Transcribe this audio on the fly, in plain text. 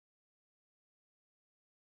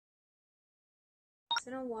It's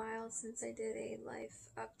been a while since I did a life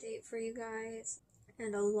update for you guys,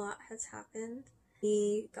 and a lot has happened.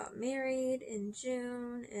 We got married in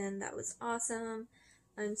June, and that was awesome.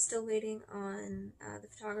 I'm still waiting on the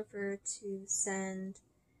photographer to send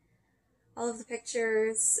all of the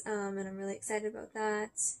pictures, and I'm really excited about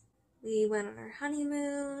that. We went on our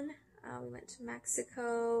honeymoon. We went to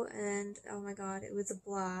Mexico, and oh my god, it was a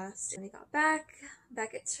blast. When we got back,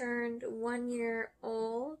 Beckett turned 1 year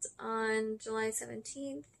old on July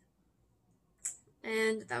 17th,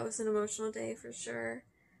 and that was an emotional day for sure.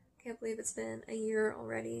 Can't believe it's been a year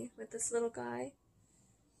already with this little guy.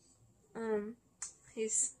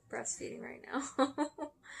 He's breastfeeding right now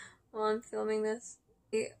while I'm filming this.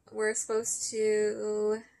 We were supposed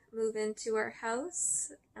to move into our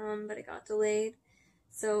house, but it got delayed.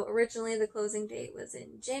 So originally the closing date was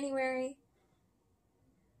in January,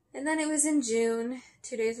 and then it was in June,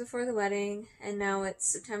 2 days before the wedding, and now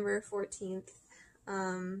it's September 14th,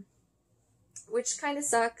 which kind of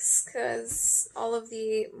sucks because all of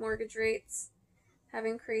the mortgage rates have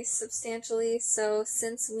increased substantially. So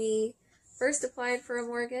since we first applied for a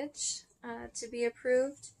mortgage to be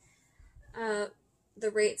approved,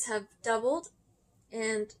 the rates have doubled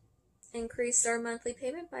and increased our monthly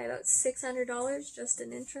payment by about $600 just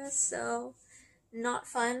in interest, so not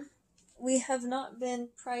fun. We have not been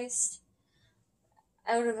priced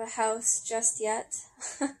out of a house just yet.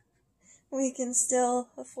 We can still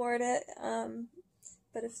afford it,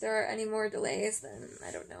 but if there are any more delays, then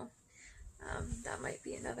I don't know. That might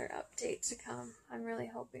be another update to come. I'm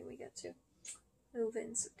really hoping we get to move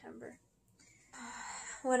in September.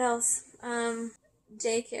 What else?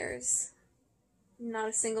 Daycares. Not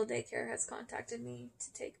a single daycare has contacted me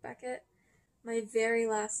to take Beckett. My very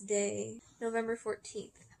last day, November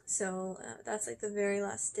 14th. So that's like the very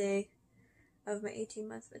last day of my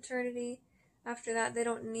 18-month maternity. After that, they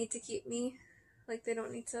don't need to keep me. Like, they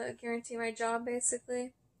don't need to guarantee my job,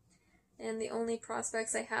 basically. And the only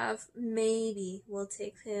prospects I have, maybe, will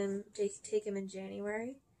take him in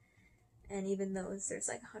January. And even those, there's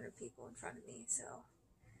like 100 people in front of me, so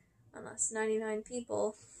unless 99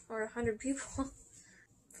 people or 100 people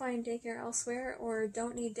find daycare elsewhere or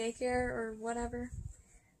don't need daycare or whatever,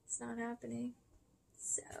 it's not happening.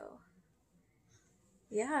 So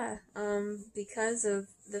yeah, because of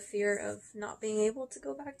the fear of not being able to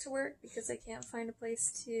go back to work because I can't find a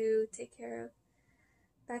place to take care of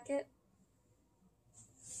Beckett,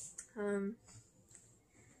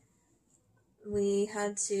 we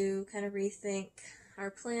had to kind of rethink our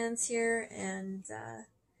plans here, and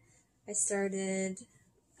I started,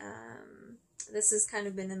 this has kind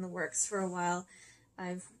of been in the works for a while.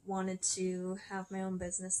 I've wanted to have my own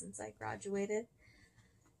business since I graduated.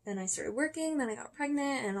 Then I started working, then I got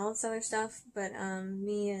pregnant and all this other stuff, but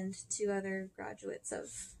me and 2 other graduates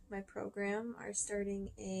of my program are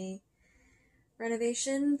starting a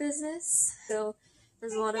renovation business. So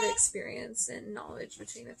there's a lot of experience and knowledge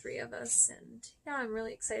between the 3 of us, and yeah, I'm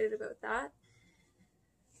really excited about that.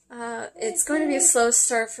 It's going to be a slow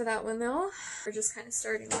start for that one though. We're just kind of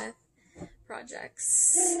starting with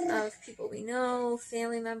projects of people we know,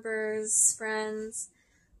 family members, friends,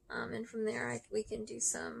 and from there we can do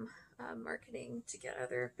some marketing to get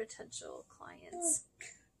other potential clients.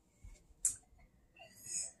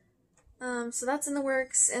 So that's in the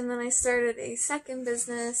works, and then I started a second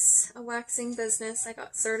business, a waxing business. I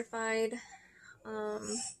got certified,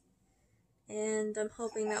 and I'm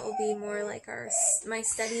hoping that will be more like my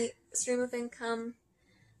steady stream of income,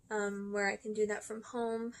 where I can do that from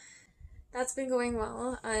home. That's been going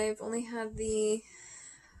well. I've only had the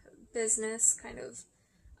business kind of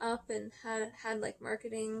up and had like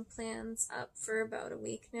marketing plans up for about a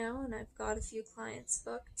week now, and I've got a few clients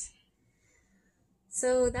booked.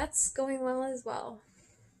 So that's going well as well.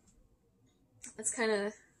 It's kind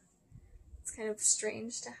of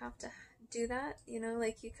strange to have to do that, you know,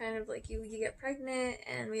 like you kind of like you get pregnant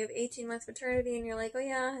and we have 18-month maternity and you're like, oh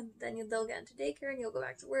yeah, and then they'll get into daycare and you'll go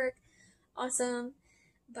back to work. Awesome.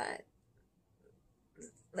 But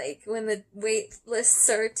like when the wait lists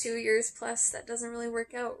are 2 years plus, that doesn't really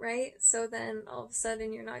work out, right? So then all of a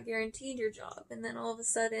sudden you're not guaranteed your job, and then all of a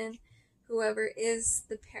sudden whoever is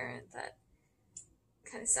the parent that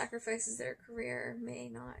kind of sacrifices their career may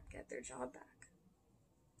not get their job back,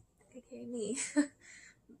 aka me.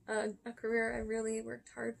 A career I really worked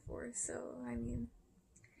hard for, so I mean,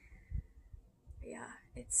 yeah,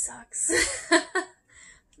 it sucks.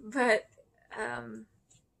 But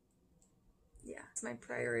yeah, my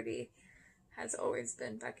priority has always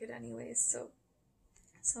been Beckett anyways, so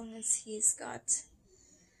as long as he's got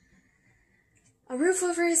a roof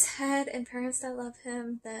over his head and parents that love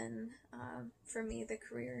him, then for me the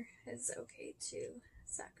career is okay to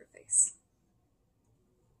sacrifice.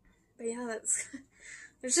 But yeah, that's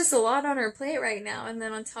there's just a lot on our plate right now, and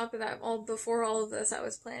then on top of that, before all of this, I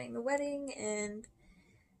was planning the wedding, and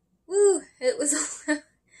woo, it was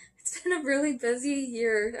it's been a really busy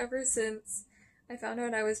year ever since I found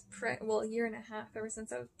out I was a year and a half, ever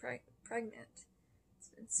since I was pregnant. It's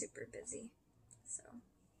been super busy. So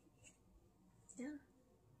yeah,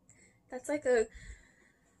 that's like a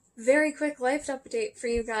very quick life update for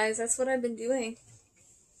you guys. That's what I've been doing.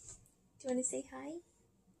 Do you want to say hi?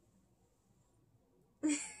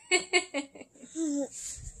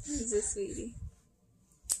 He's a sweetie.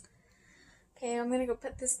 Okay, I'm gonna go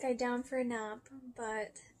put this guy down for a nap,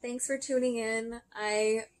 but thanks for tuning in.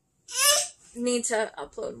 I need to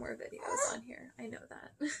upload more videos on here. I know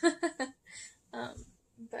that.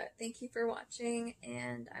 But thank you for watching,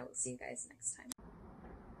 and I will see you guys next time.